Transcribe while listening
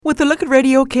With a look at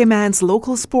Radio Cayman's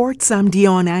local sports, I'm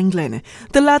Dion Anglin.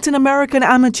 The Latin American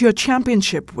Amateur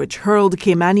Championship, which hurled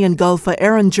Caymanian golfer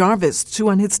Aaron Jarvis to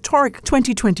an historic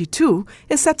 2022,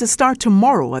 is set to start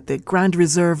tomorrow at the Grand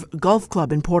Reserve Golf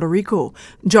Club in Puerto Rico.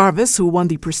 Jarvis, who won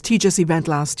the prestigious event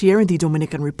last year in the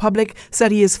Dominican Republic,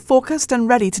 said he is focused and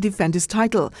ready to defend his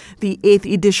title. The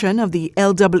 8th edition of the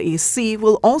LAAC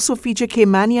will also feature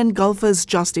Caymanian golfers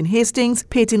Justin Hastings,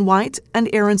 Peyton White, and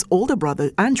Aaron's older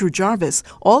brother Andrew Jarvis,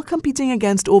 all competing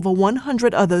against over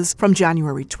 100 others from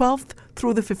January 12th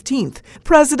through the 15th.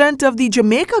 President of the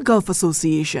Jamaica Golf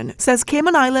Association says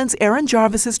Cayman Islands' Aaron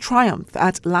Jarvis's triumph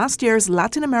at last year's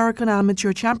Latin American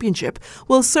Amateur Championship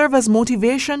will serve as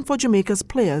motivation for Jamaica's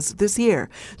players this year.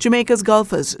 Jamaica's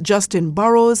golfers Justin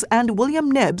Burrows and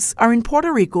William Nebbs are in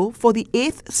Puerto Rico for the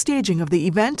 8th staging of the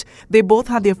event. They both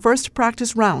had their first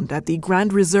practice round at the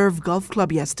Grand Reserve Golf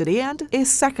Club yesterday and a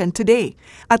second today.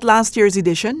 At last year's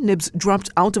edition, Nebbs dropped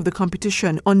out of the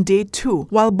competition on day 2,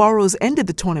 while Burrows ended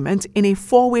the tournament in a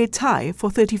 4-way tie for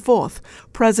 34th.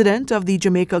 President of the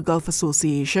Jamaica Golf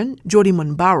Association, Jody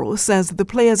Munbaro, says the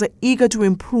players are eager to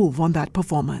improve on that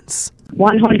performance.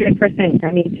 100%.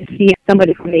 I mean, to see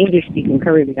somebody from the English-speaking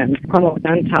Caribbean come out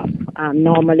on top.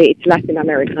 Normally, it's Latin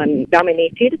American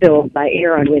dominated, so by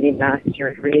Aaron winning last year,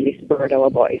 it really spurred our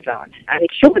boys on. And it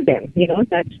showed them,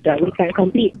 that we can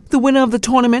compete. The winner of the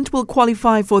tournament will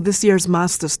qualify for this year's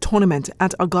Masters tournament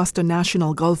at Augusta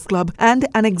National Golf Club and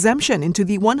an exemption into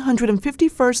the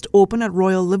 151st Open at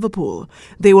Royal Liverpool.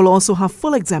 They will also have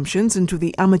full exemptions into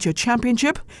the Amateur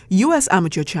Championship, U.S.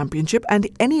 Amateur Championship, and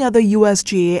any other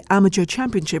USGA Amateur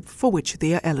Championship for which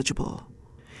they are eligible.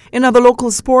 In other local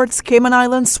sports, Cayman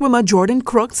Islands swimmer Jordan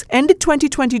Crooks ended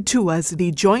 2022 as the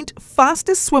joint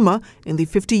fastest swimmer in the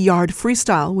 50-yard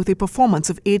freestyle with a performance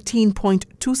of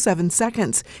 18.27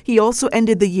 seconds. He also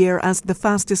ended the year as the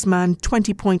fastest man,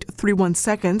 20.31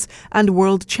 seconds, and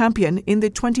world champion in the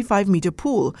 25-meter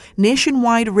pool.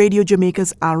 Nationwide Radio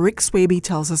Jamaica's Alric Swaby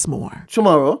tells us more.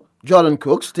 Tomorrow, Jordan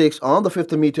Crooks takes on the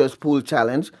 50 meters pool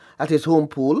challenge at his home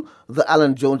pool, the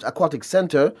Alan Jones Aquatic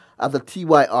Center, at the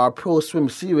TYR Pro Swim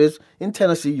Series in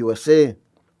Tennessee, USA.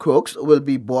 Crooks will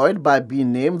be buoyed by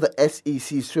being named the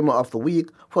SEC Swimmer of the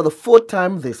Week for the 4th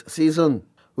time this season.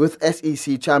 With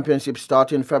SEC Championship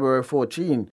starting February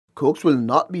 14, Crooks will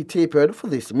not be tapered for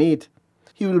this meet.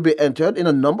 He will be entered in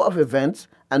a number of events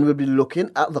and will be looking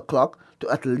at the clock to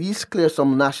at least clear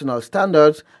some national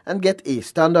standards and get A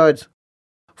standards.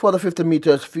 For the 50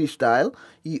 meters freestyle,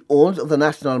 he owns the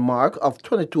national mark of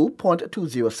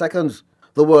 22.20 seconds.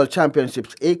 The World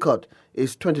Championships A cut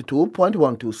is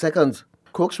 22.12 seconds.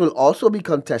 Crooks will also be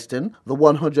contesting the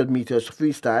 100 meters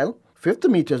freestyle, 50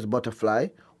 meters butterfly,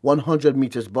 100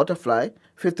 meters butterfly,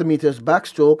 50 meters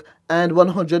backstroke, and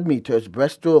 100 meters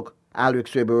breaststroke. Alric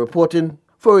Swaby reporting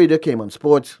for Radio Cayman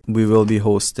Sports. We will be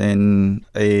hosting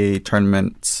a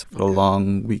tournament for a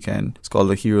long weekend. It's called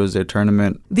the Heroes Day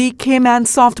Tournament. The Cayman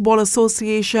Softball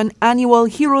Association annual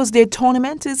Heroes Day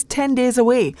Tournament is 10 days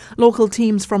away. Local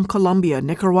teams from Colombia,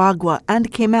 Nicaragua,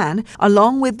 and Cayman,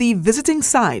 along with the visiting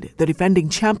side, the defending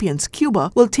champions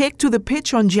Cuba, will take to the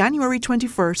pitch on January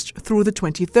 21st through the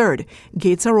 23rd.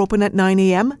 Gates are open at 9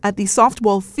 a.m. at the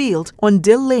softball field on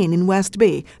Dill Lane in West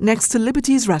Bay, next to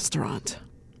Liberty's Restaurant.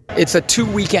 It's a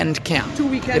 2-weekend camp.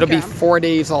 It'll be 4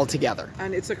 days altogether.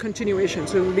 And it's a continuation,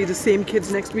 so it'll be the same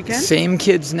kids next weekend? Same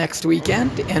kids next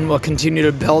weekend, and we'll continue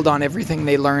to build on everything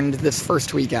they learned this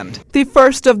first weekend. The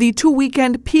first of the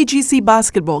 2-weekend PGC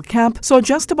basketball camp saw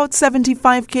just about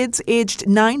 75 kids aged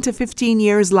 9 to 15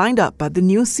 years lined up at the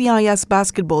new CIS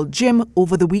basketball gym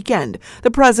over the weekend.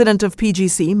 The president of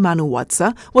PGC, Manu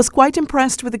Watsa, was quite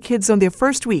impressed with the kids on their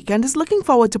first week and is looking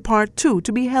forward to part 2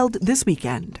 to be held this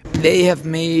weekend. They have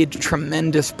made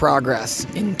tremendous progress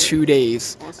in 2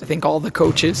 days. I think all the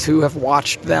coaches who have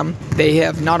watched them, they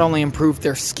have not only improved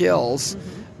their skills,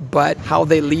 but how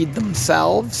they lead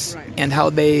themselves and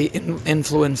how they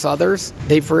influence others.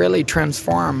 They've really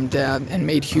transformed and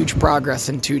made huge progress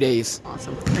in 2 days.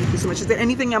 Awesome. Thank you so much. Is there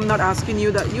anything I'm not asking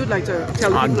you that you'd like to tell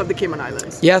the people of the Cayman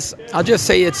Islands? Yes, I'll just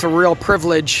say it's a real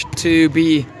privilege to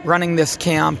be running this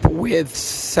camp with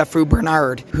Sefu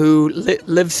Bernard, who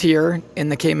lives here in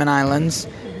the Cayman Islands.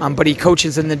 But he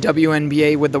coaches in the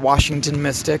WNBA with the Washington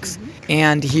Mystics,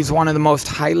 and he's one of the most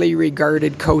highly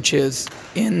regarded coaches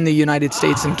in the United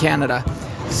States and Canada.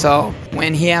 So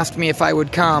when he asked me if I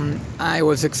would come, I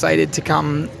was excited to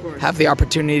come have the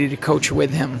opportunity to coach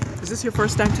with him. Is this your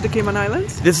first time to the Cayman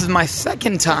Islands? This is my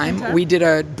second time. We did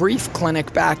a brief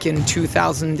clinic back in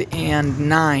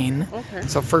 2009. Okay.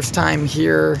 So first time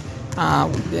here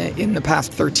in the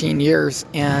past 13 years,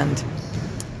 and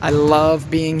I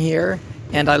love being here.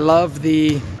 And I love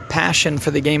the passion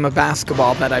for the game of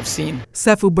basketball that I've seen.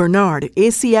 Sefu Bernard,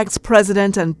 ACX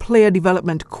president and player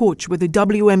development coach with the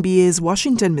WNBA's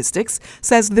Washington Mystics,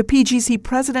 says the PGC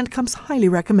president comes highly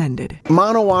recommended.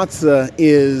 Mano Watsa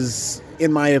is,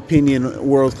 in my opinion,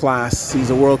 world-class. He's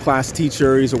a world-class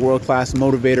teacher, he's a world-class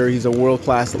motivator, he's a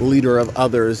world-class leader of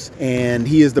others, and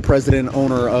he is the president and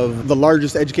owner of the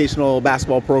largest educational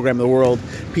basketball program in the world,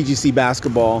 PGC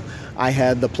Basketball. I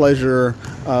had the pleasure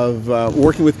of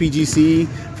working with PGC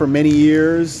for many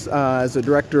years as a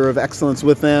director of excellence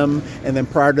with them, and then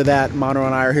prior to that, Mano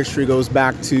and I, our history goes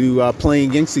back to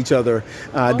playing against each other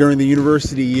during the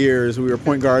university years. We were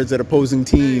point guards at opposing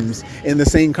teams in the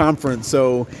same conference,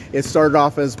 so it started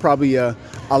off as probably a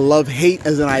love-hate,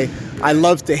 as in I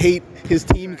love to hate his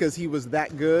team because he was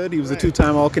that good. He was a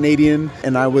two-time All-Canadian,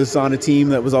 and I was on a team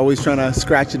that was always trying to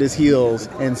scratch at his heels.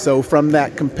 And so from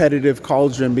that competitive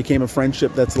cauldron became a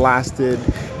friendship that's lasted.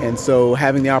 And so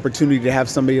having the opportunity to have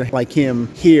somebody like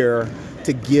him here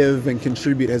to give and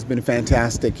contribute has been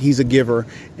fantastic. He's a giver,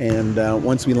 and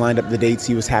once we lined up the dates,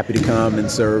 he was happy to come and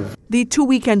serve. The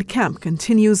two-weekend camp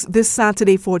continues this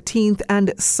Saturday 14th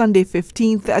and Sunday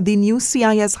 15th at the new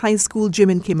CIS High School gym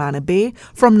in Cayman Bay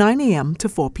from 9 a.m. to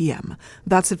 4 p.m.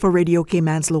 That's it for Radio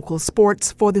Cayman's Local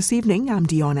Sports for this evening. I'm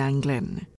Dion Anglin.